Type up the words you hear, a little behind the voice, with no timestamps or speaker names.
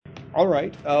All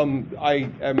right. I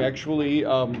am actually,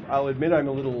 I'll admit I'm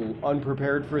a little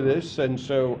unprepared for this, and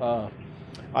so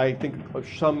I think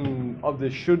some of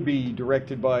this should be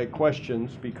directed by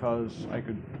questions because I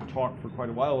could talk for quite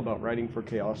a while about writing for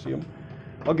Chaosium.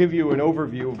 I'll give you an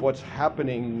overview of what's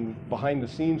happening behind the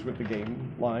scenes with the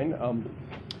game line.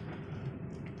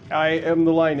 I am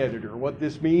the line editor. What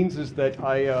this means is that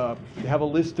I have a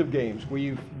list of games.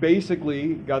 We've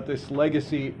basically got this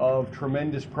legacy of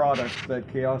tremendous products that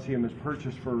Chaosium has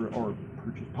purchased for, or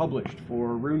published for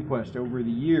Runequest over the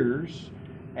years.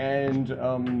 And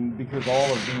because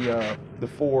all of the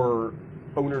four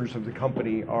owners of the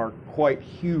company are quite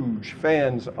huge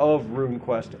fans of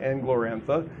RuneQuest and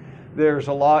Glorantha, there's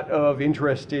a lot of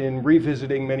interest in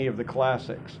revisiting many of the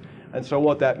classics. And so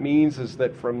what that means is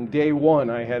that from day one,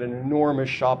 I had an enormous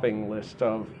shopping list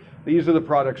of these are the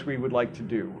products we would like to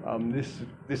do.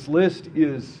 This list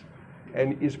is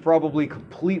probably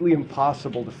completely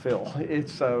impossible to fill.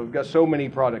 It's got so many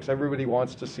products. Everybody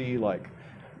wants to see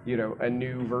a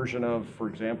new version of, for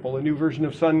example, a new version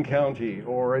of Sun County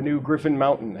or a new Griffin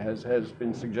Mountain has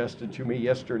been suggested to me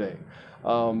yesterday.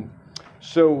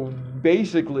 So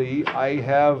basically, I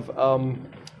have.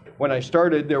 When I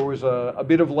started, there was a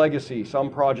bit of legacy, some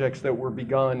projects that were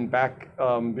begun back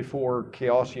before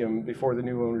Chaosium, before the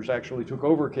new owners actually took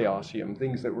over Chaosium,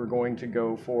 things that were going to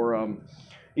go for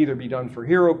either be done for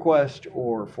HeroQuest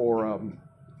or for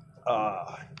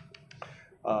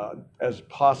as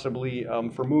possibly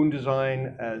for Moon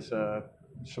Design as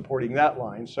supporting that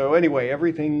line. So anyway,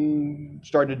 everything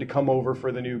started to come over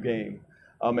for the new game.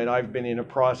 And I've been in a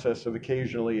process of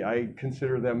occasionally, I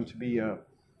consider them to be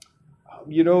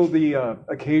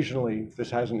occasionally, this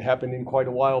hasn't happened in quite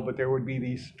a while, but there would be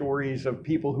these stories of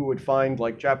people who would find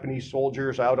like Japanese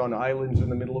soldiers out on islands in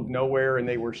the middle of nowhere, and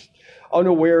they were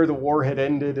unaware the war had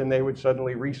ended, and they would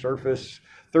suddenly resurface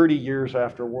 30 years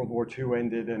after World War II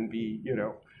ended and be,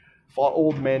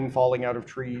 old men falling out of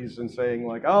trees and saying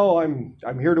like, oh,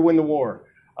 I'm here to win the war.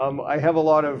 I have a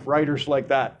lot of writers like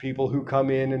that, people who come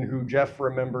in and who Jeff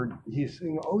remembered. He's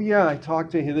saying, oh yeah, I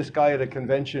talked to this guy at a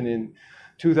convention in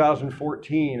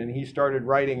 2014, and he started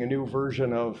writing a new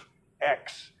version of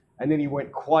X, and then he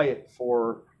went quiet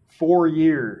for 4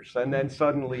 years, and then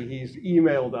suddenly he's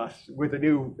emailed us with a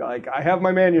new, like, I have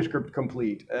my manuscript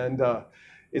complete, and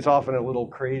it's often a little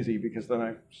crazy because then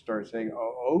I start saying,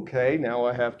 oh, okay, now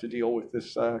I have to deal with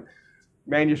this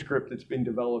manuscript that's been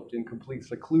developed in complete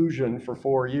seclusion for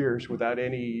 4 years without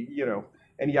any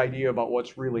idea about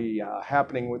what's really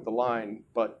happening with the line.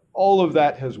 But all of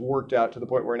that has worked out to the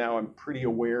point where now I'm pretty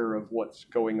aware of what's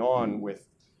going on with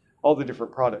all the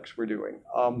different products we're doing.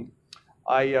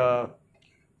 I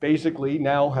basically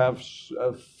now have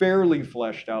a fairly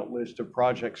fleshed out list of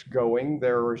projects going.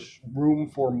 There's room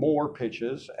for more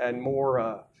pitches and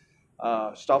more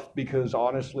stuff because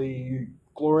honestly,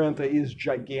 Glorantha is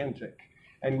gigantic.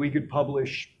 And we could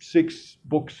publish 6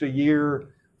 books a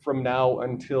year from now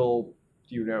until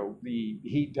the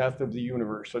heat death of the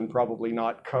universe and probably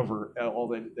not cover all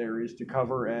that there is to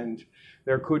cover, and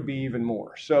there could be even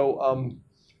more. So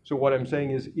what I'm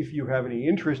saying is if you have any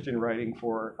interest in writing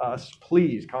for us,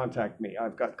 please contact me.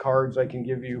 I've got cards I can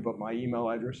give you, but my email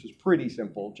address is pretty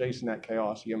simple,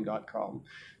 jason@chaosium.com.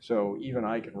 So even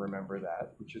I can remember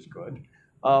that, which is good.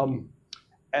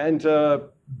 And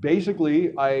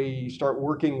basically, I start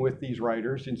working with these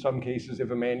writers. In some cases,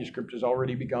 if a manuscript has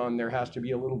already begun, there has to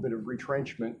be a little bit of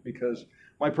retrenchment because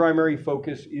my primary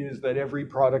focus is that every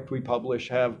product we publish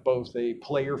have both a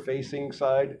player-facing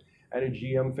side and a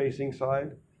GM-facing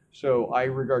side. So I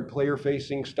regard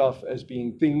player-facing stuff as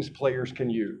being things players can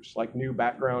use, like new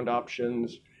background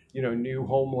options, new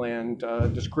homeland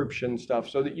description stuff,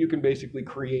 so that you can basically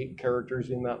create characters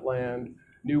in that land,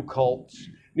 new cults,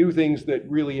 new things that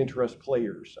really interest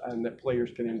players and that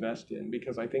players can invest in.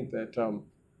 Because I think that,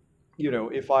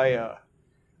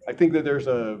 I think that there's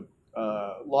a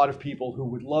lot of people who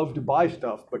would love to buy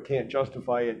stuff but can't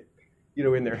justify it,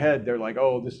 in their head. They're like,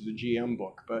 oh, this is a GM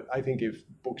book. But I think if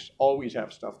books always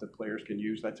have stuff that players can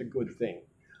use, that's a good thing.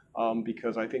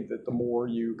 Because I think that the more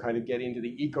you kind of get into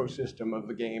the ecosystem of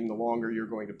the game, the longer you're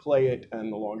going to play it,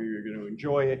 and the longer you're going to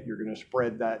enjoy it. You're going to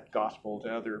spread that gospel to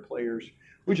other players,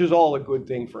 which is all a good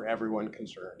thing for everyone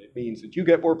concerned. It means that you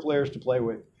get more players to play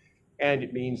with, and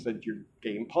it means that your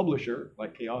game publisher,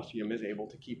 like Chaosium, is able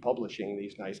to keep publishing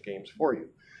these nice games for you.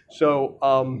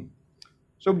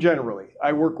 So generally,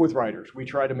 I work with writers. We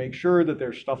try to make sure that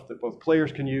there's stuff that both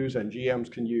players can use and GMs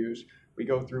can use. We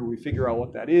go through, we figure out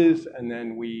what that is, and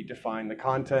then we define the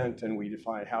content, and we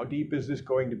define how deep is this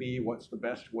going to be, what's the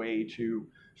best way to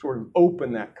sort of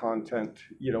open that content,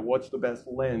 what's the best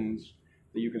lens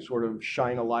that you can sort of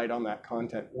shine a light on that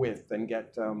content with, and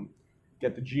get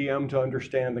the GM to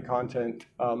understand the content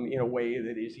in a way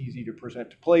that is easy to present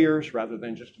to players, rather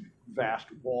than just a vast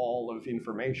wall of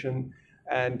information,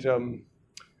 and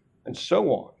so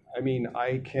on. I mean,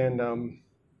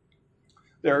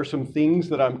 there are some things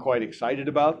that I'm quite excited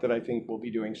about that I think we'll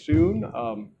be doing soon.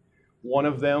 One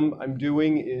of them I'm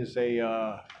doing is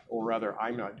or rather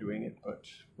I'm not doing it, but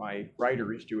my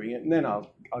writer is doing it, and then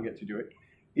I'll get to do it,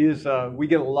 is we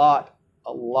get a lot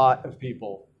of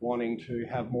people wanting to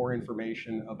have more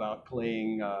information about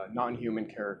playing non-human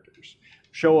characters.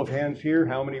 Show of hands here,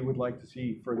 how many would like to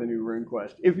see for the new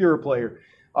RuneQuest, if you're a player?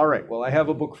 All right, well, I have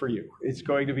a book for you. It's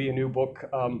going to be a new book,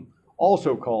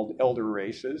 also called Elder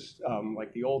Races,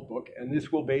 like the old book, and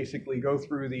this will basically go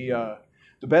through the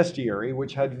bestiary,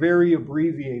 which had very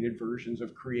abbreviated versions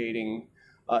of creating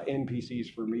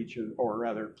NPCs for each of, or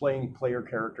rather playing player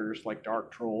characters like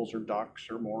Dark Trolls or Ducks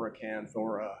or Moracanth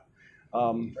or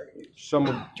some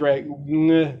of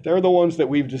they're the ones that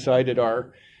we've decided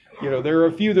are, there are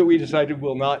a few that we decided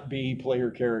will not be player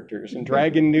characters, and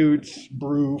Dragon Newts,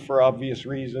 Brew for obvious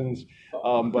reasons,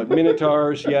 but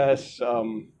Minotaurs, yes,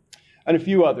 and a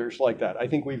few others like that. I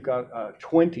think we've got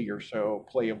 20 or so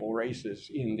playable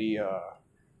races in the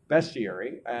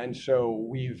bestiary, and so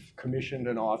we've commissioned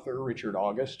an author, Richard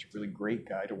August, really great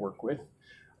guy to work with.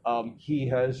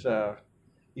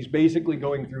 He's basically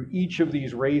going through each of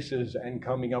these races and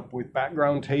coming up with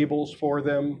background tables for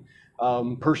them,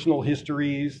 personal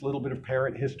histories, a little bit of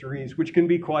parent histories, which can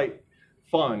be quite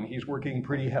fun. He's working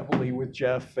pretty heavily with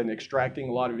Jeff and extracting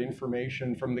a lot of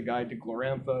information from the Guide to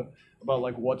Glorantha about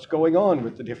like what's going on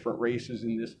with the different races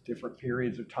in this different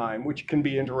periods of time, which can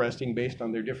be interesting based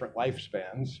on their different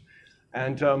lifespans,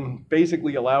 and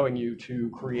basically allowing you to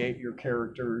create your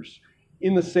characters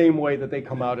in the same way that they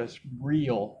come out as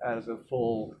real as a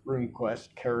full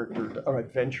RuneQuest character or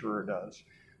adventurer does.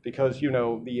 Because,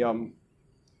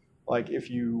 like if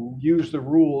you use the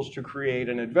rules to create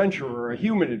an adventurer, a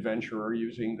human adventurer,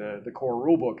 using the core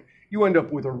rulebook, you end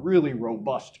up with a really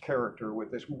robust character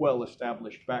with this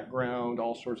well-established background,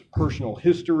 all sorts of personal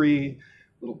history,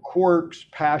 little quirks,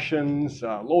 passions,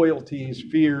 loyalties,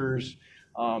 fears,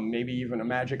 maybe even a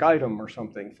magic item or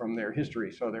something from their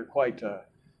history. So they're quite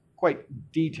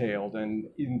detailed and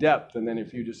in-depth. And then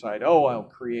if you decide, oh, I'll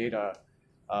create a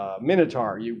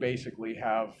Minotaur, you basically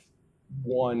have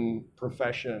one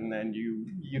profession, and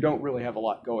you don't really have a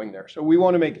lot going there. So we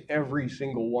want to make every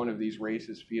single one of these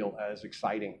races feel as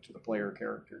exciting to the player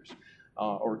characters,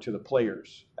 or to the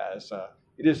players as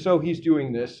it is. So he's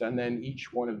doing this, and then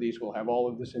each one of these will have all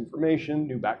of this information,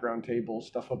 new background tables,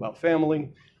 stuff about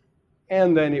family,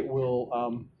 and then it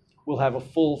will have a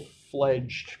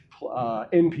full-fledged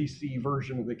NPC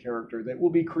version of the character that will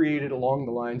be created along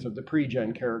the lines of the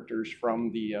pre-gen characters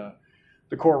from the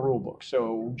core rulebook.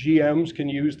 So GMs can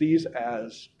use these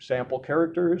as sample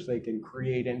characters. They can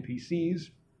create NPCs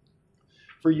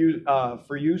for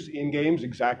use in games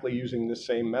exactly using the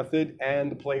same method, and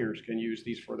the players can use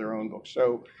these for their own books.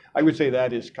 So I would say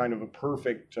that is kind of a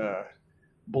perfect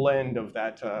blend of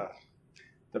that,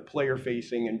 the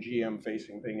player-facing and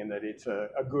GM-facing thing, in that it's a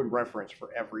good reference for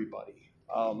everybody.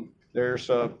 There's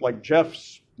like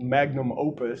Jeff's magnum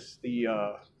opus,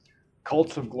 the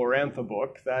Cults of Glorantha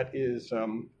book, that is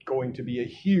going to be a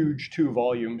huge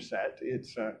 2-volume set.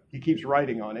 It's he keeps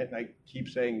writing on it, and I keep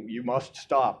saying, you must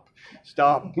stop.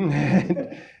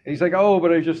 And he's like, oh,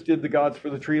 but I just did the Gods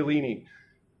for the Triolini.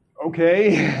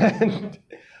 Okay,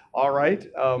 all right.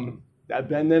 And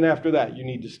then after that, you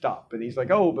need to stop. And he's like,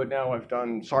 oh, but now I've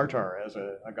done Sartar as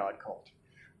a god cult.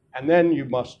 And then you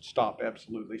must stop,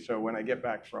 absolutely. So when I get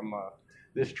back from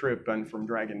this trip and from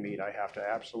Dragonmeet, I have to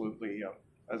absolutely,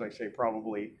 as I say,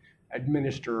 probably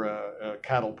administer a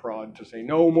cattle prod to say,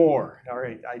 no more. All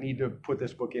right, I need to put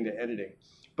this book into editing.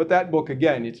 But that book,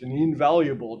 again, it's an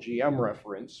invaluable GM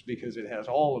reference because it has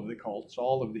all of the cults,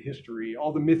 all of the history,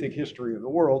 all the mythic history of the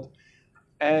world.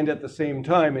 And at the same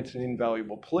time, it's an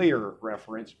invaluable player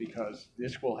reference because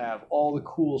this will have all the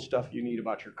cool stuff you need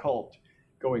about your cult,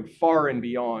 going far and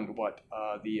beyond what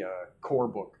the core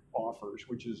book offers,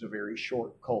 which is a very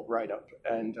short cult write-up.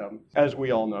 And as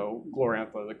we all know,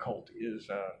 Glorantha, the cult, is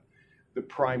the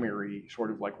primary,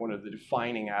 sort of like one of the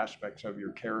defining aspects of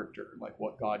your character, like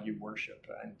what god you worship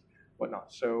and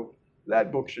whatnot. So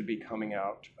that book should be coming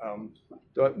out.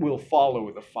 That will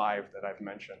follow the 5 that I've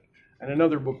mentioned. And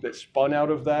another book that spun out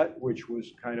of that, which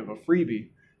was kind of a freebie,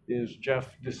 is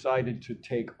Jeff decided to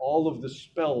take all of the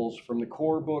spells from the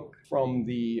core book, from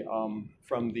the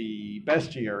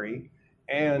bestiary,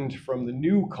 and from the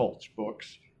new cults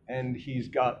books, and he's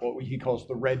got what he calls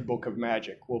the Red Book of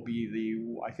Magic. Will be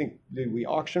I think, did we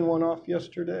auction one off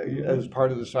yesterday as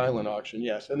part of the silent auction?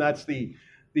 Yes, and that's the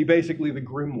basically the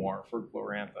grimoire for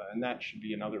Glorantha, and that should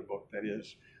be another book that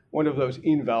is one of those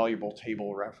invaluable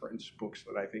table reference books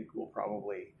that I think will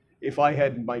probably, if I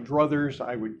had my druthers,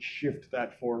 I would shift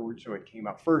that forward so it came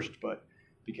out first, but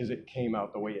because it came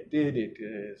out the way it did, it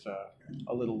is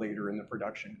a little later in the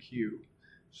production queue.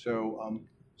 So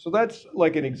that's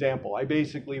like an example. I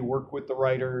basically work with the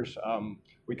writers.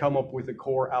 We come up with a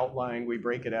core outline. We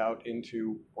break it out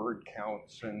into word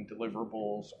counts and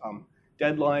deliverables.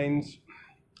 Deadlines.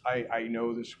 I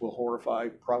know this will horrify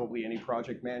probably any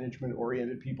project management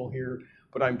oriented people here,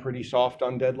 but I'm pretty soft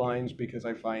on deadlines because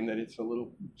I find that it's a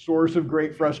little source of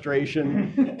great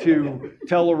frustration to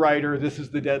tell a writer this is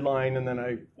the deadline, and then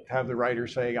I have the writer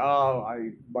say,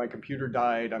 my computer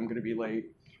died, I'm going to be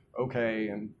late. Okay,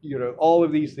 and all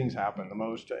of these things happen.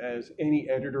 As any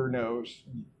editor knows,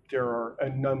 there are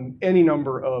any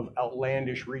number of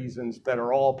outlandish reasons that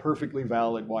are all perfectly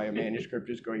valid why a manuscript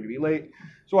is going to be late.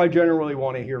 So I generally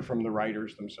want to hear from the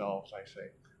writers themselves. I say,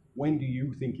 when do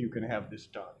you think you can have this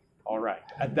done? All right,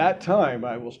 at that time,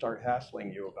 I will start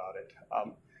hassling you about it.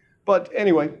 But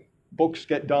anyway, books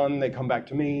get done, they come back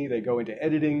to me, they go into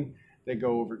editing, they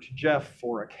go over to Jeff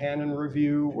for a canon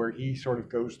review where he sort of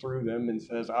goes through them and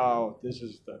says,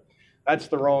 that's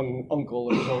the wrong uncle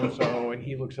and so-and-so, and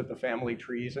he looks at the family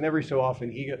trees, and every so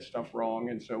often he gets stuff wrong,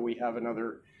 and so we have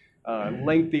another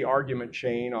lengthy argument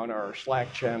chain on our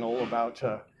Slack channel about,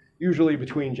 usually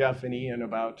between Jeff and Ian,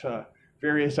 about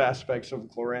various aspects of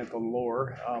Glorantha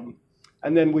lore.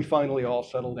 And then we finally all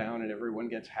settle down and everyone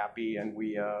gets happy, and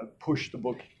we push the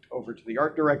book over to the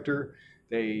art director.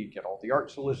 They get all the art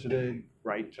solicited,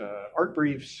 write art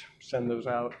briefs, send those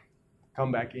out,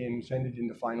 come back in, send it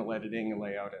into final editing and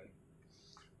layout, and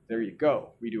there you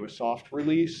go. We do a soft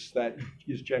release that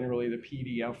is generally the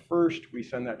PDF first. We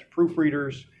send that to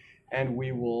proofreaders, and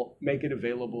we will make it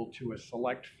available to a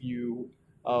select few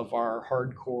of our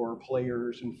hardcore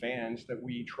players and fans that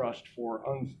we trust for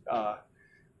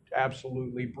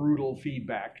absolutely brutal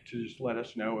feedback to just let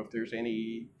us know if there's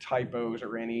any typos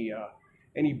or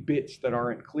any bits that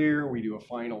aren't clear. We do a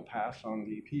final pass on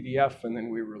the PDF, and then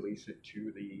we release it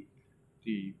to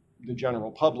the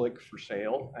general public for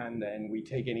sale, and then we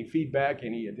take any feedback,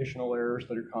 any additional errors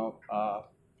that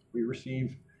we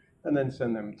receive, and then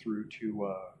send them through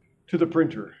to the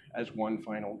printer as one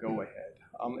final go-ahead.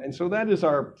 And so that is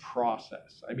our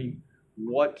process. I mean,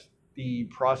 what the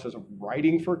process of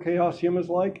writing for Chaosium is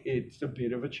like, it's a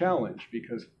bit of a challenge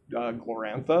because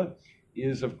Glorantha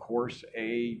is, of course,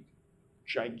 a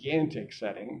gigantic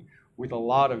setting with a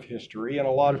lot of history and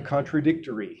a lot of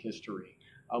contradictory history,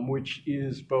 which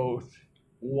is both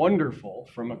wonderful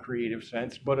from a creative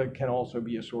sense, but it can also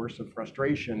be a source of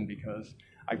frustration because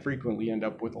I frequently end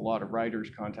up with a lot of writers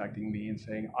contacting me and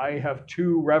saying, I have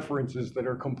two references that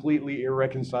are completely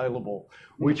irreconcilable.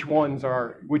 Which one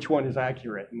is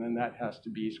accurate? And then that has to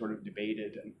be sort of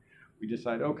debated, and we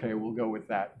decide, okay, we'll go with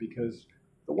that, because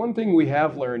the one thing we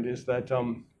have learned is that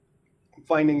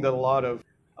finding that a lot of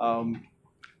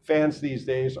fans these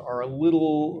days are a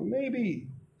little, maybe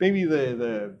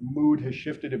the mood has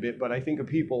shifted a bit, but I think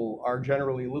people are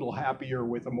generally a little happier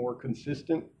with a more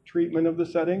consistent treatment of the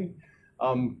setting.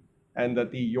 And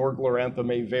that the Your Glorantha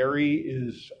May Vary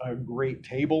is a great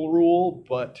table rule,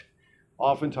 but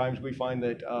oftentimes we find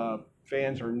that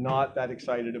fans are not that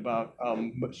excited about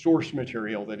source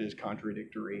material that is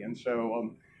contradictory. And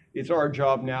so it's our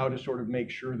job now to sort of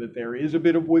make sure that there is a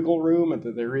bit of wiggle room and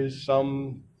that there is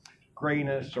some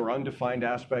grayness or undefined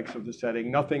aspects of the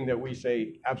setting. Nothing that we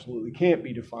say absolutely can't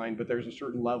be defined, but there's a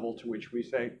certain level to which we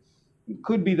say,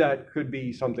 could be that, could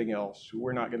be something else.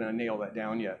 We're not going to nail that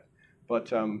down yet.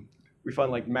 But we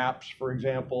find, like maps, for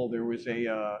example, there was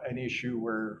an issue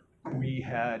where we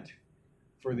had,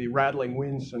 for the Rattling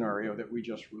Wind scenario that we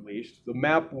just released,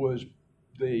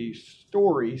 the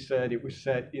story said it was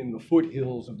set in the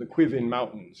foothills of the Quivin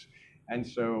Mountains. And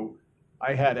so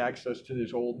I had access to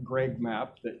this old Greg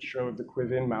map that showed the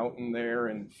Quivin Mountain there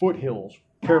and foothills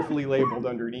carefully labeled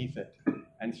underneath it.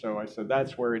 And so I said,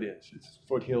 that's where it is. It's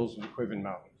foothills of the Quivin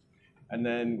Mountains. And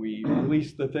then we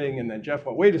released the thing, and then Jeff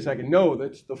went, wait a second, no,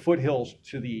 that's the foothills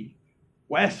to the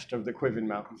west of the Quivin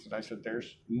Mountains. And I said,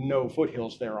 there's no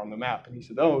foothills there on the map. And he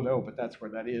said, oh, no, but that's where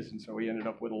that is. And so we ended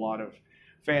up with a lot of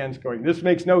fans going, this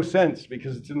makes no sense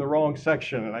because it's in the wrong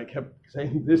section. And I kept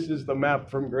saying, this is the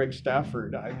map from Greg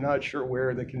Stafford. I'm not sure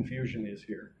where the confusion is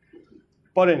here.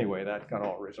 But anyway, that got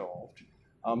all resolved.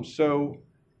 So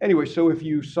if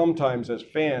you sometimes as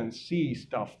fans see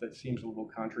stuff that seems a little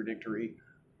contradictory,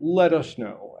 let us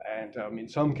know. And in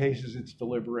some cases it's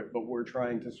deliberate, but we're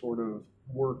trying to sort of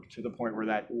work to the point where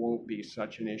that won't be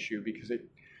such an issue, because it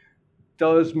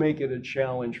does make it a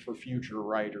challenge for future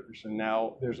writers. And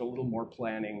now there's a little more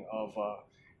planning of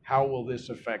how will this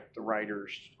affect the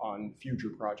writers on future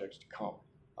projects to come.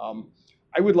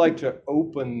 I would like to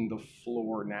open the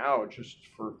floor now just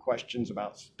for questions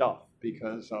about stuff,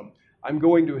 because I'm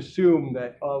going to assume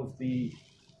that of the,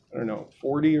 I don't know,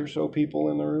 40 or so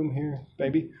people in the room here,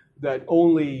 maybe, that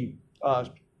only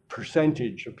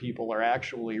percentage of people are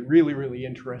actually really, really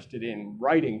interested in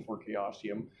writing for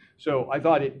Chaosium. So I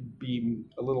thought it'd be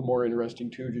a little more interesting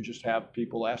too to just have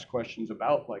people ask questions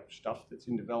about like stuff that's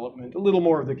in development, a little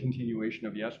more of the continuation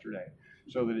of yesterday,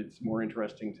 so that it's more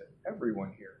interesting to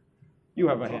everyone here. You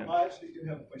have a hand. I actually do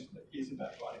have a question that is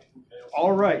about writing for Chaosium.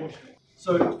 All right.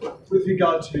 So with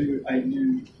regard to a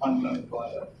new unknown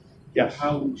writer, yes,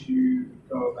 how would you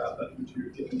go about that? Would you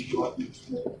get them to write you a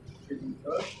small treatment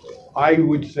first? Or? I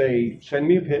would say send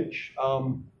me a pitch.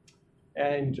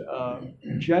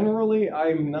 Generally,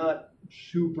 I'm not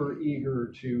super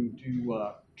eager to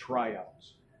do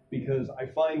tryouts, because I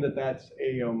find that that's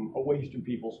a waste of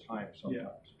people's time sometimes. Yeah.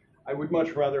 I would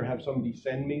much rather have somebody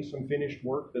send me some finished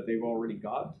work that they've already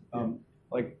got.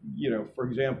 Like, for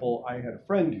example, I had a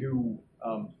friend who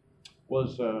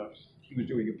he was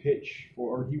doing a pitch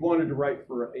or he wanted to write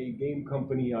for a game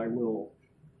company I will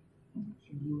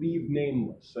leave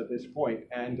nameless at this point,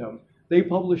 and they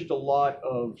published a lot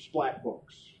of splat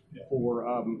books for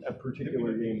a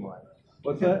particular game line.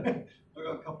 What's that? I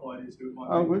got a couple ideas who it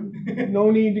might be.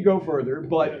 No need to go further,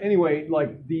 but anyway,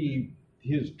 like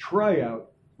his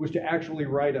tryout was to actually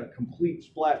write a complete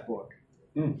splat book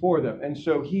for them, and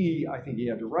so I think he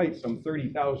had to write some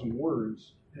 30,000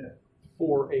 words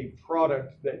for a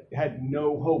product that had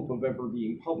no hope of ever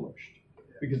being published,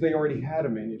 because they already had a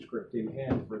manuscript in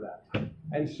hand for that.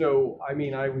 And so, I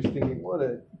mean, I was thinking, what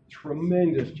a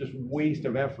tremendous just waste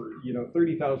of effort.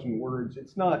 30,000 words.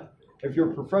 It's not, if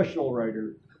you're a professional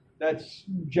writer, that's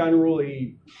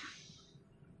generally,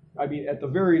 I mean, at the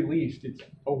very least, it's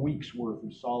a week's worth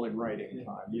of solid writing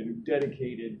time,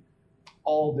 dedicated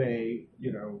all day,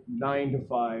 9 to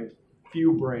 5,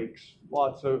 few breaks,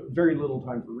 very little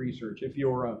time for research. If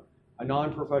you're a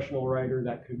non-professional writer,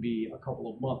 that could be a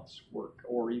couple of months work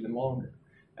or even longer.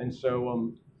 And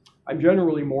so I'm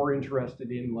generally more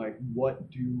interested in like, what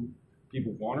do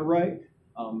people want to write?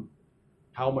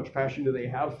 How much passion do they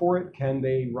have for it? Can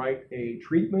they write a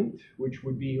treatment, which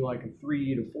would be like a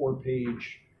 3 to 4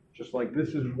 page, just like this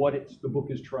is what the book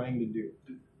is trying to do.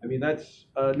 I mean, that's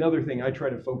another thing I try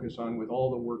to focus on with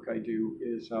all the work I do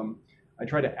is I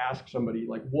try to ask somebody,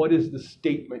 like, what is the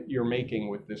statement you're making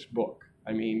with this book?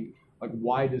 I mean, like,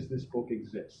 why does this book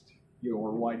exist?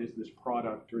 Or why does this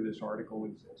product or this article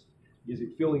exist? Is it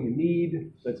filling a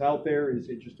need that's out there? Is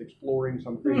it just exploring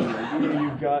some crazy idea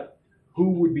you've got?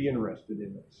 Who would be interested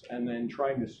in this? And then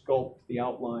trying to sculpt the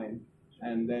outline,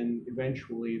 and then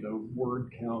eventually the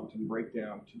word count and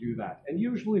breakdown to do that. And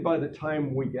usually by the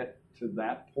time we get to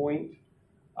that point,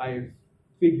 I've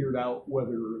figured out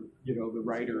whether the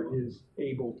writer is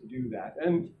able to do that.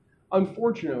 And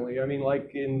unfortunately, I mean,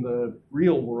 like in the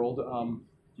real world,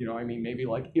 I mean, maybe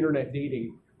like internet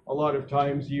dating, a lot of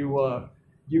times you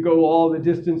go all the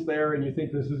distance there and you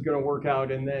think this is going to work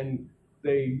out, and then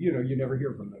you never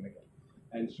hear from them again.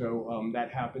 And so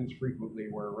that happens frequently,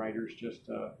 where writers just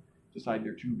decide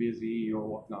they're too busy or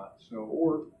whatnot. So,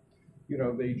 or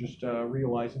they just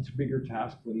realize it's a bigger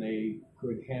task than they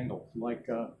could handle, like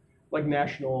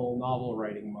National Novel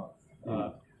Writing Month,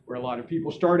 where a lot of people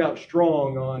start out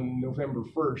strong on November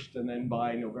 1st, and then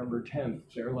by November 10th,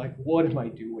 they're like, what am I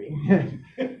doing?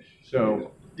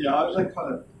 So that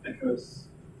kind of echoes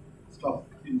stuff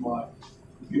in my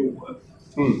field work.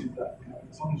 That,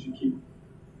 as long as you keep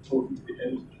talking to the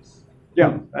editors,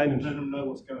 and let them know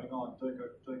what's going on, don't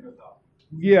go dark.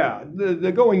 Yeah,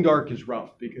 the going dark is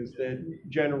rough, because then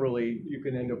generally you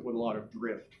can end up with a lot of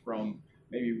drift from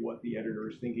maybe what the editor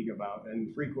is thinking about.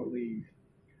 And frequently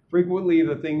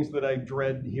the things that I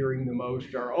dread hearing the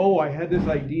most are, oh, I had this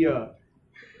idea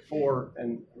for,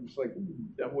 and it's like,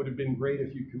 that would have been great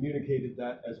if you communicated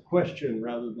that as a question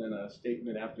rather than a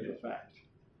statement after the fact.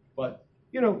 But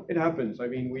it happens. I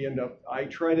mean, I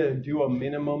try to do a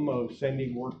minimum of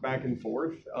sending work back and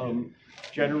forth.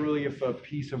 Generally, if a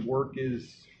piece of work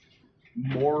is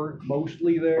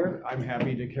mostly there, I'm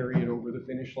happy to carry it over the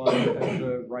finish line as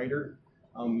a writer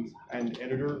and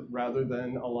editor, rather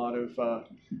than a lot of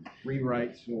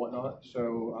rewrites and whatnot.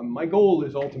 So my goal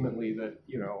is ultimately that,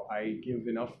 I give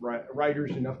enough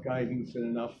writers enough guidance and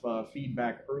enough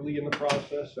feedback early in the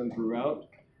process and throughout,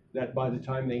 that by the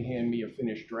time they hand me a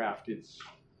finished draft, it's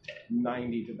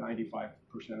 90 to 95%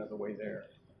 of the way there.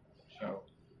 So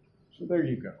there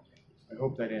you go. I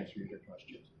hope that answers your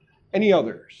question. Any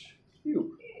others?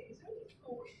 You. Is there any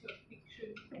thought for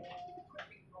fiction or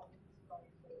graphic novels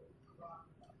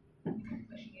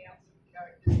fleshing out some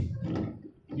characters?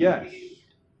 Yes.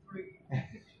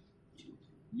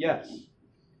 Yes.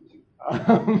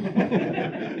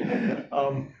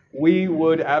 We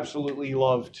would absolutely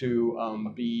love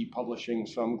to be publishing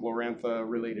some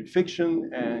Glorantha-related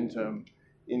fiction and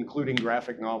including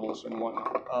graphic novels and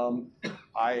whatnot.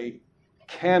 I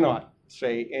cannot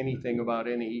say anything about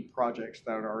any projects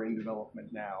that are in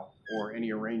development now or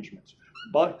any arrangements.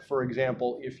 But, for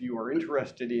example, if you are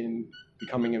interested in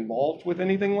becoming involved with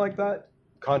anything like that,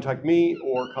 contact me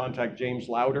or contact James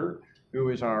Lauder, who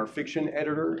is our fiction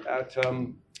editor at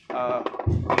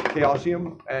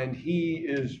Chaosium, and he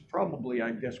is probably,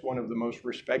 I guess, one of the most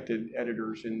respected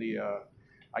editors in the,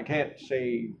 I can't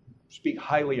speak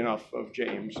highly enough of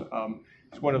James.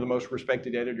 He's one of the most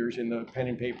respected editors in the pen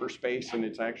and paper space, and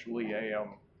it's actually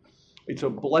it's a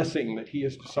blessing that he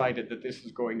has decided that this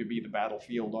is going to be the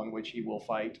battlefield on which he will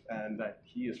fight, and that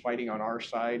he is fighting on our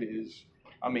side is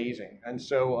amazing. And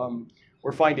so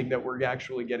we're finding that we're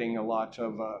actually getting a lot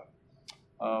of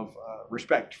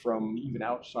respect from even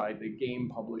outside the game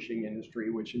publishing industry,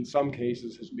 which in some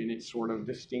cases has been its sort of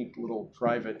distinct little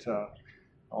private,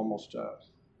 almost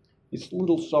its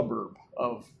little suburb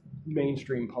of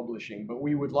mainstream publishing. But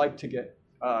we would like to get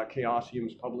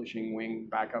Chaosium's publishing wing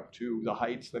back up to the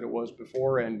heights that it was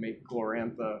before and make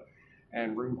Glorantha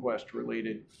and Runequest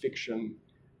related fiction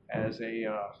as a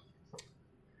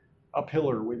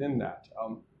pillar within that.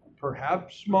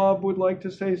 Perhaps Mob would like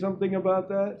to say something about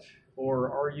that?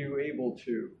 Or are you able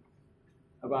to?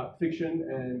 About fiction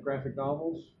and graphic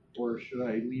novels? Or should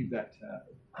I leave that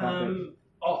topic?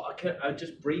 I'll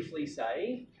just briefly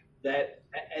say that,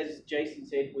 as Jason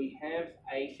said, we have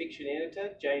a fiction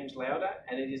editor, James Lauder,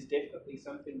 and it is definitely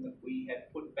something that we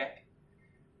have put back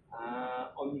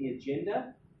on the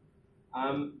agenda.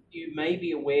 You may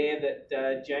be aware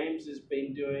that James has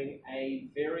been doing a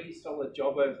very solid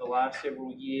job over the last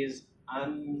several years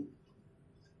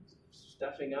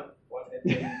stuffing up what had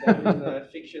been done in the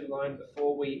fiction line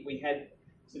before. We had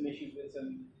some issues with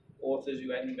some authors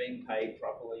who hadn't been paid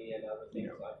properly and other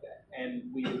things like that.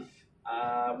 And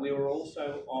we were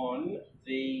also on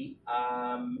the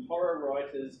Horror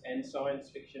Writers and Science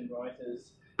Fiction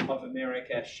Writers of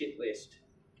America shit list.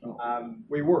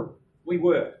 We were. We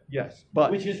were. Yes,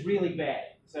 but which is really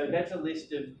bad. So that's a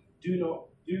list of do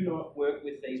not work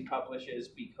with these publishers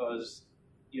because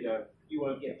you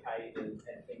won't get paid and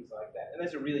things like that. And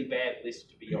that's a really bad list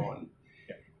to be on.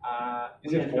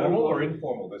 Is it formal or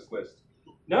informal, this list?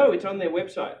 No, it's on their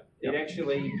website. It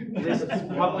actually lists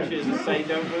publishers that say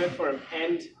don't work for them.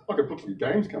 And I could put some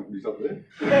games companies up there.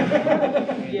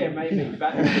 Yeah, maybe.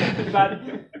 But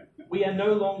we are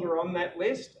no longer on that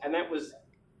list, and that was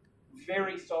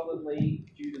very solidly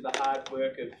due to the hard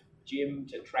work of Jim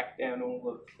to track down all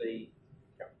of the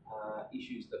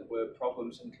issues that were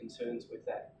problems and concerns with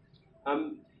that.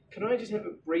 Can I just have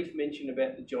a brief mention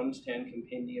about the Johnstown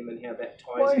Compendium and how that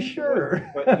ties into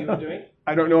what you were doing?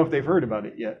 I don't know if they've heard about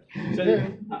it yet. So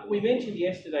we mentioned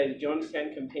yesterday the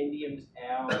Johnstown Compendium's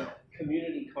our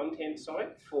community content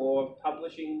site for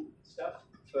publishing stuff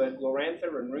for Glorantha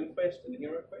and Runequest and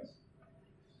HeroQuest.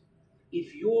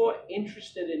 If you're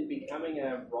interested in becoming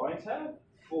a writer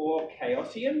for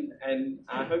Chaosium, and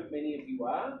I hope many of you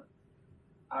are,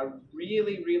 a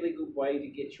really, really good way to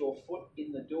get your foot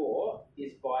in the door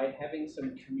is by having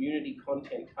some community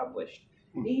content published.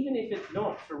 Even if it's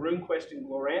not for RuneQuest and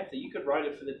Glorantha, you could write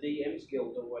it for the DM's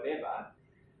Guild or whatever.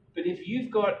 But if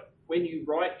you've got, when you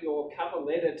write your cover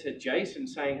letter to Jason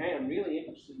saying, hey, I'm really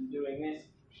interested in doing this,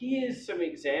 here's some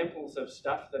examples of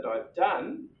stuff that I've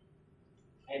done,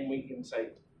 and we can say,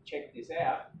 check this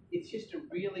out. It's just a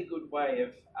really good way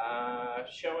of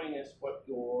showing us what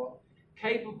you're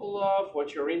capable of,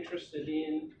 what you're interested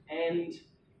in, and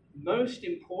most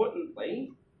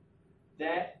importantly,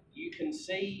 that you can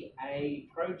see a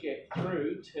project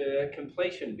through to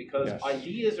completion, because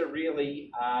ideas are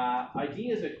really,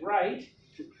 ideas are great,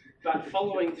 but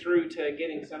following through to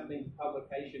getting something to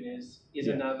publication is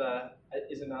another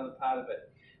part of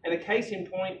it. And a case in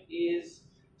point is,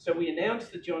 so we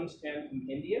announced the Johnstown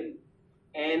Compendium,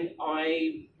 and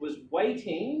I was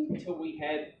waiting till we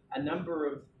had a number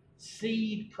of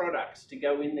seed products to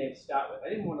go in there to start with. I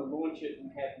didn't want to launch it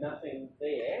and have nothing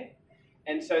there.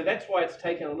 And so that's why it's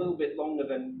taken a little bit longer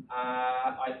than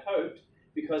I'd hoped,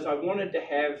 because I wanted to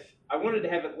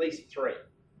have at least 3.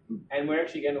 And we're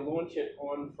actually going to launch it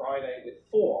on Friday with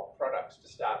 4 products to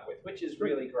start with, which is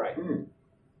really great.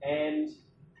 And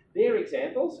they're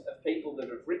examples of people that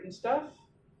have written stuff,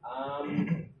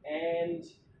 and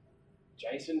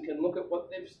Jason can look at what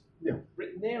they've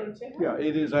written there and say, yeah,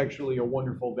 it is actually a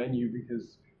wonderful venue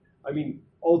because, I mean,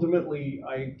 ultimately,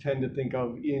 I tend to think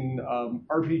of in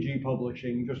RPG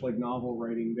publishing, just like novel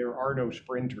writing, there are no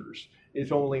sprinters.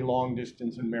 It's only long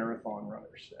distance and marathon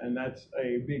runners. And that's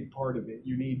a big part of it.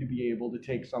 You need to be able to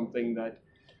take something that,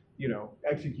 you know,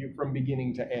 execute from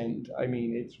beginning to end. I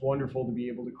mean, it's wonderful to be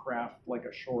able to craft like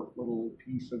a short little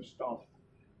piece of stuff,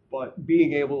 but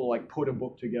being able to like put a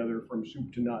book together from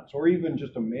soup to nuts, or even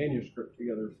just a manuscript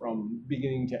together from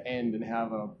beginning to end and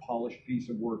have a polished piece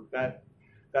of work, that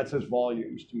says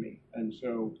volumes to me. And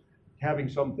so having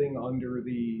something under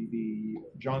the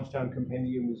Johnstown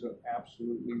Compendium is an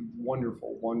absolutely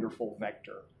wonderful, wonderful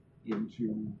vector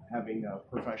into having a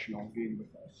professional gig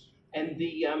with us. And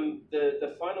the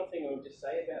final thing I would just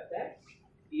say about that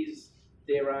is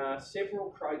there are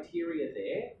several criteria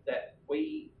there that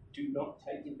we do not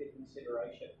take into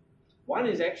consideration. One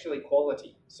is actually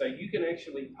quality. So you can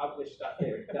actually publish stuff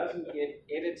there. It doesn't get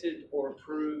edited or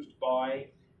approved by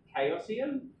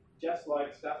Chaosium, just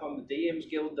like stuff on the DM's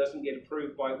Guild doesn't get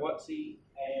approved by WotC,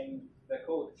 and the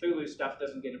Call of Cthulhu stuff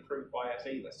doesn't get approved by us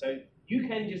either. So you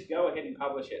can just go ahead and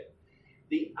publish it.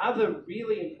 The other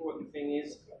really important thing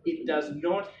is it does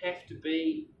not have to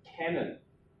be canon.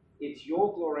 It's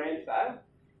your Glorantha.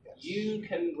 You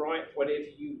can write whatever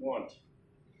you want.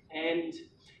 And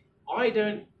I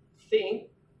don't think,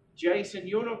 Jason,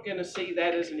 you're not going to see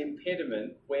that as an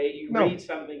impediment where you read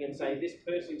something and say, this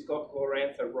person's got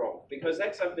Glorantha wrong, because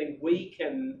that's something we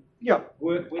can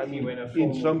work with you in a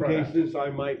formal in some product. cases, I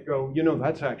might go, you know,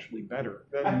 that's actually better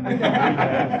than we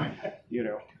have, you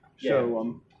know.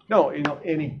 So, no, you know,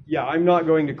 I'm not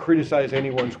going to criticize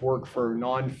anyone's work for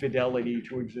non-fidelity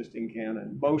to existing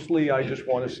canon. Mostly, I just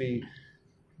want to see,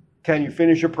 can you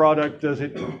finish a product? Does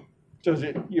it,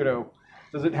 you know,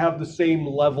 does it have the same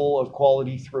level of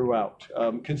quality throughout?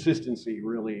 Consistency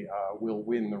really will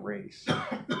win the race,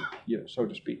 you know, so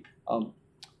to speak.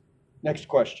 Next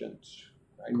questions.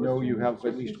 I know you have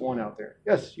at least one out there.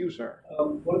 Yes, you, sir.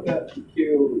 What about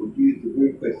material that would use the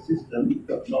Runequest system,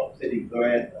 but not setting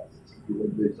Glorantha? You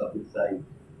would do something, say,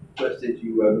 first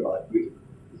century overnight Greek.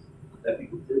 Would that be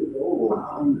considered at all?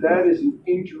 That is an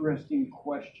interesting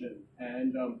question,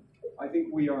 and I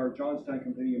think Johnstown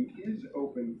Compendium is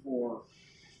open for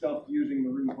stuff using the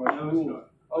Runequest rules. Not.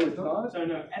 Oh, it's not? So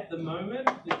no, at the moment,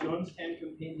 the Johnstown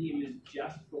Compendium is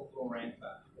just for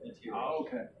Glorantha material. Oh,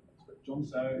 okay.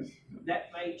 So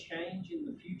that may change in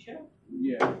the future.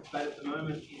 Yeah. But at the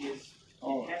moment, it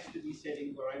has to be set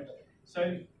in Glorantha.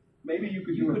 So maybe you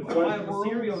could you do could file the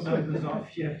serial numbers off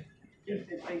if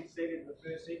it's been set in the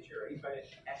first century, but it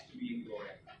has to be in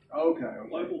Glorantha. Okay.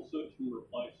 Global search will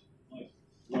replace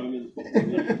Romans. Well,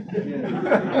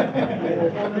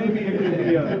 maybe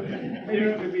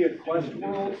it could be a quest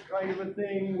world kind of a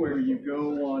thing where you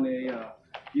go on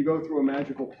you go through a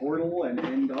magical portal and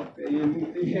end up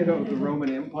in, you know, the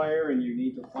Roman Empire, and you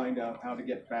need to find out how to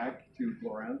get back to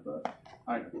Glorantha.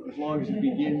 As long as it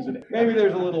begins, and maybe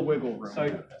there's a little wiggle room.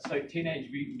 So Teenage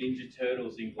Mutant Ninja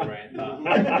Turtles in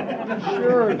Glorantha.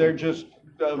 Sure, they're just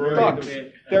ducks.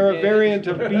 They're a variant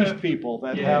of beast people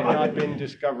that have not been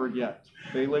discovered yet.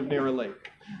 They live near a lake.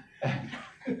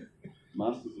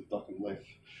 Masters of Duck and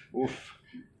Leaf. Oof.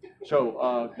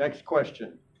 So, next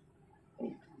question.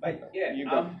 You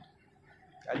go.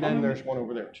 And then there's one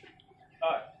over there too.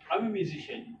 I'm a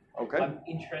musician. Okay. I'm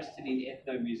interested in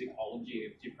ethnomusicology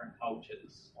of different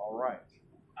cultures. All right.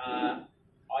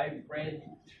 I've read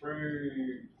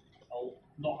through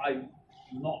not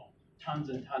tons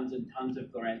and tons and tons of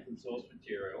Gloranthan source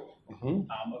material.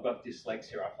 Mm-hmm. I've got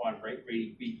dyslexia. I find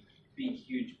reading big,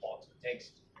 huge blocks of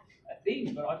text a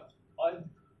thing, but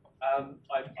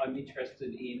I'm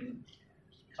interested in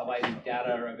collating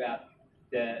data about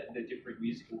the different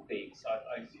musical things. So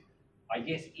I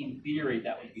guess in theory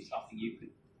that would be something you could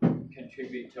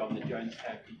contribute to on the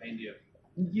Jonestown Compendium.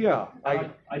 Yeah, I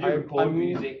do record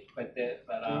music, but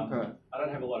okay. I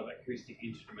don't have a lot of acoustic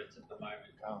instruments at the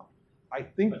moment. I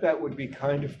think that would be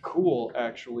kind of cool,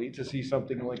 actually, to see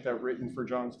something like that written for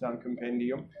Johnstown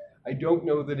Compendium. I don't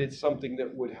know that it's something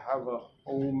that would have a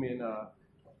home in a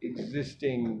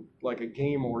existing, like a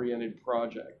game-oriented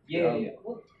project.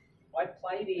 Well, I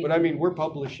played in... But I mean, we're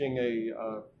publishing a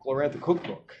Glorantha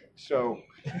cookbook, so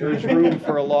there's room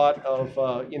for a lot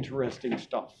of interesting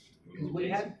stuff. We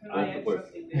had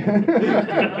something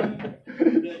there.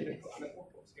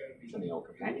 It's in the old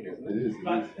companion, isn't it?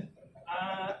 But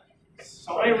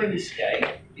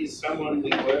Sirenscape is someone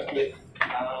we work with,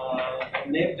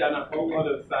 and they've done a whole lot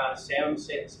of sound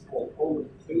sets for Call of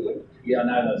Cthulhu. Yeah, I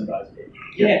know those guys.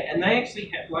 Yeah, and they actually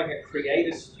have like a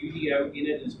creator studio in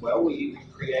it as well, where you can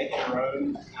create your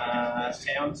own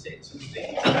sound sets and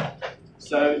things.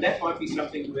 So that might be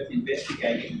something worth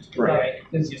investigating to create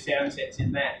your sound sets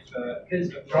in that. Because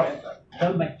the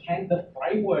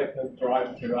framework of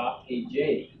Drive Through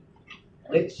RPG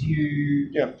lets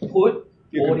you put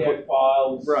audio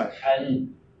files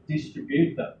and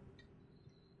distribute them.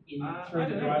 I don't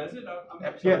know, does it? I'm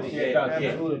not Yes, sure.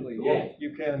 absolutely. Yeah. You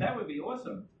can. That would be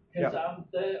awesome. Because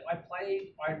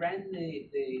I ran the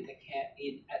camp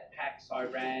at PAX. I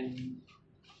ran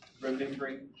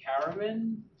Remembering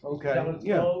Caravan. Okay. Is that what it's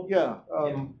called? Yeah.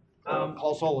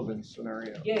 Paul Sullivan's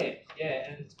scenario. Yeah,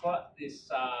 and it's got this.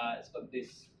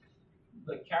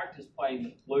 The character's playing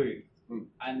the flute,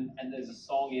 and there's a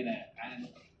song in it, and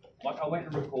like I went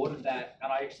and recorded that,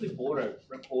 and I actually bought it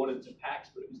recorded to PAX,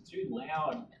 but it was too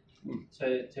loud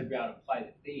to be able to play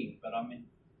the thing. But I mean,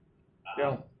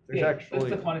 actually that's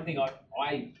the kind of thing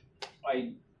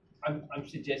I'm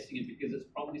suggesting it because it's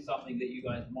probably something that you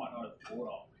guys might not have thought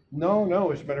of.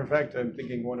 No. As a matter of fact, I'm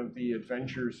thinking one of the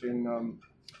adventures in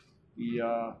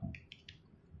the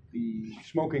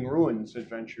Smoking Ruins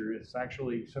adventure is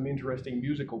actually some interesting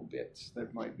musical bits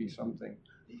that might be something.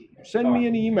 Send me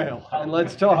an email and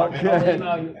let's talk.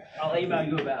 I'll email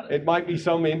you about it. It might be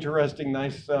some interesting,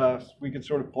 nice. We could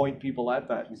sort of point people at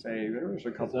that and say there's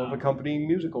a couple of accompanying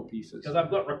musical pieces. Because I've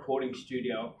got recording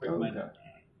studio equipment.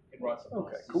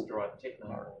 Okay, cool.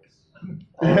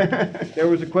 There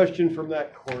was a question from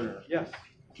that corner. Yes.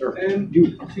 Sure.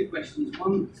 Two questions.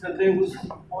 One, so there was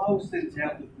files sent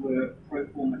out that were pro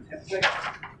forma templates.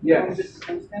 Yes.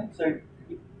 So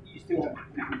you still have to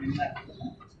put within that.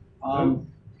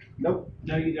 Nope.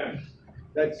 No, you don't.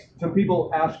 That's some people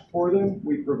asked for them.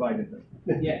 We provided them.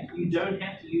 Yeah, you don't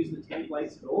have to use the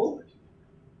templates at all.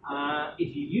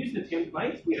 If you use the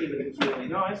templates, we think it's really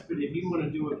nice. But if you want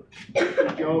to do a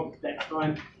different job, that's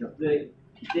fine.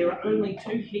 There are only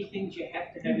two key things you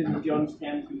have to have in the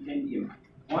Johnstown Compendium.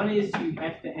 One is you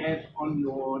have to have on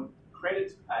your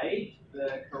credits page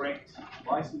the correct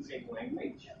licensing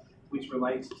language, which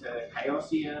relates to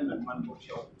Chaosium and One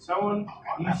Bookshelf and so on.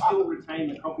 You still retain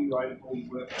the copyright of all your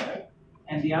work though.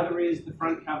 And the other is the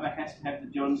front cover has to have the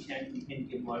Johnstown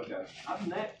Compendium logo. Other than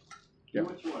that, do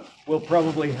what you want. We'll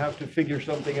probably have to figure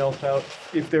something else out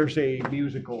if there's a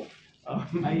musical.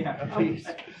 Piece.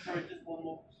 Sorry, just one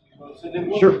more. So there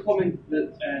was a comment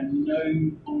that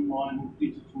no online or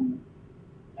digital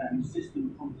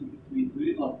system content between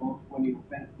really like Roll20 or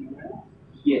Fantasy Grounds.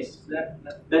 Yes,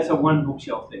 that's a One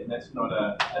Bookshelf thing. That's not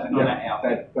a out.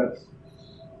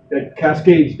 That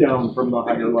cascades down from the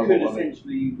higher level. You could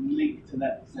essentially link to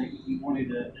that to say if you wanted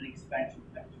an expansion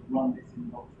pack to run this in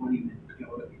Roll20 then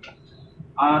go over.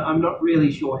 I'm not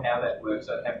really sure how that works.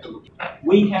 I'd have to look.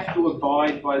 We have to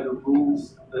abide by the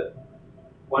rules that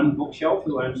One Bookshelf,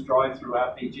 who owns Drive Through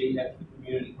RPG, have for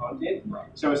community content. Right.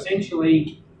 So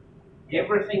essentially,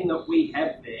 everything that we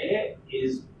have there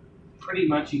is pretty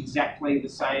much exactly the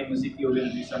same as if you were going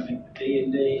to do something for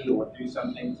D&D or do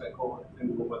something for Call of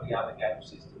Cthulhu or the other game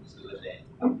systems that are there.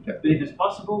 Okay. But if it's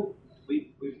possible,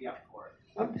 we'd be up for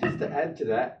it. Just to add to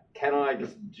that, can I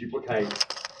just duplicate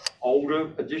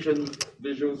older editions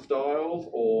visual styles,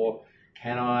 or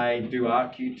can I do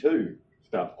RQ2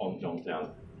 stuff on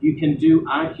Johnstown? You can do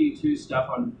RQ2 stuff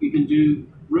on. You can do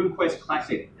Runequest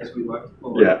Classic, as we like to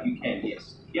call it. Yeah. You can,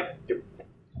 yes. Yep.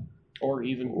 Or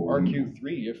even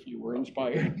RQ3 if you were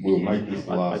inspired. We'll make this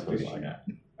the last Like question. that.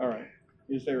 All right.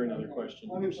 Is there another question?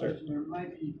 One question,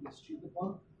 maybe a stupid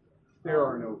one. There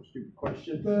are no stupid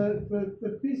questions.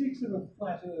 The physics of a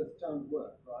flat Earth don't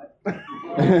work, right?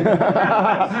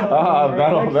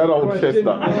 That old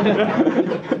chestnut.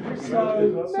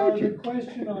 So the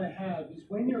question I have is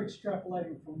when you're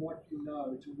extrapolating from what you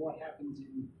know to what happens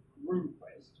in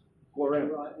Runequest, right?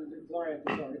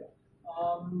 Glorantha, sorry.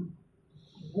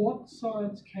 What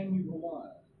science can you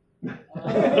rely on?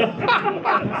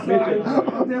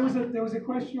 So there was a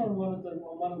question on one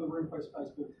of the Runequest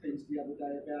Facebook feeds the other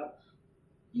day about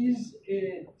is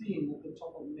air thin at the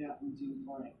top of mountains in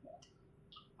Glorantha?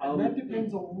 And that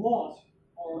depends a lot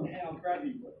on how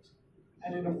gravity works.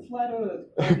 And in a flat Earth,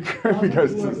 gravity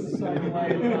doesn't work the same way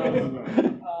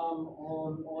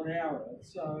on our Earth.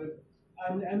 So,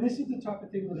 and this is the type of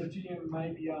thing that a GM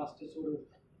may be asked to sort of,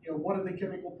 what are the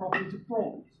chemical properties of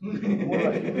bronze? What do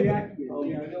they react with?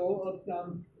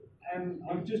 And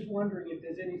I'm just wondering if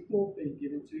there's any thought being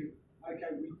given to,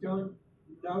 okay, we don't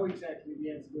know exactly the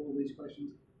answer to all these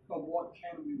questions, but what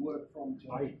can we work from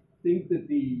to? I think that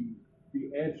the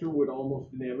answer would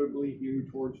almost inevitably hew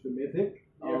towards the mythic,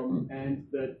 and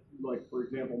that, like, for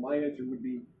example, my answer would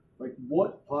be Like,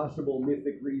 what possible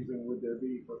mythic reason would there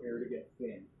be for air to get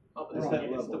thin? Oh, but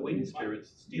it's the wind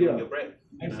spirits Yeah. stealing your breath.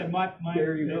 And so my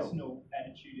There you go. personal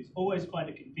attitude is always find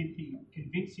a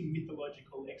convincing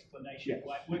mythological explanation. Yes.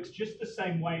 Like works just the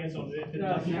same way as on Earth. And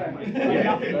Yeah, nothing, yeah.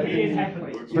 nothing weird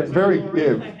happens. But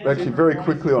very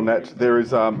quickly on that, there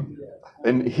is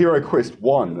in HeroQuest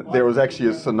 1, there was actually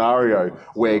a scenario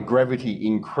where gravity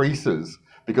increases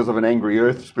because of an angry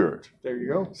Earth spirit. There you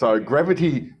go. So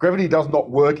gravity does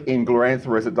not work in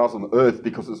Glorantha as it does on Earth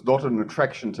because it's not an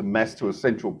attraction to mass to a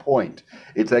central point.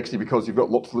 It's actually because you've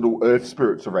got lots of little Earth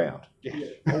spirits around.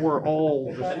 Or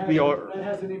all That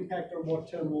has an impact on what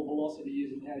terminal velocity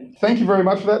is and how you... Thank you very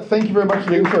much for that. Thank you very much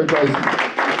for the intro, Jason.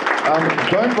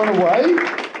 Don't run away.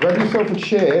 Grab yourself a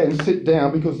chair and sit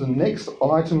down because the next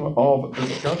item of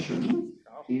discussion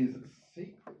is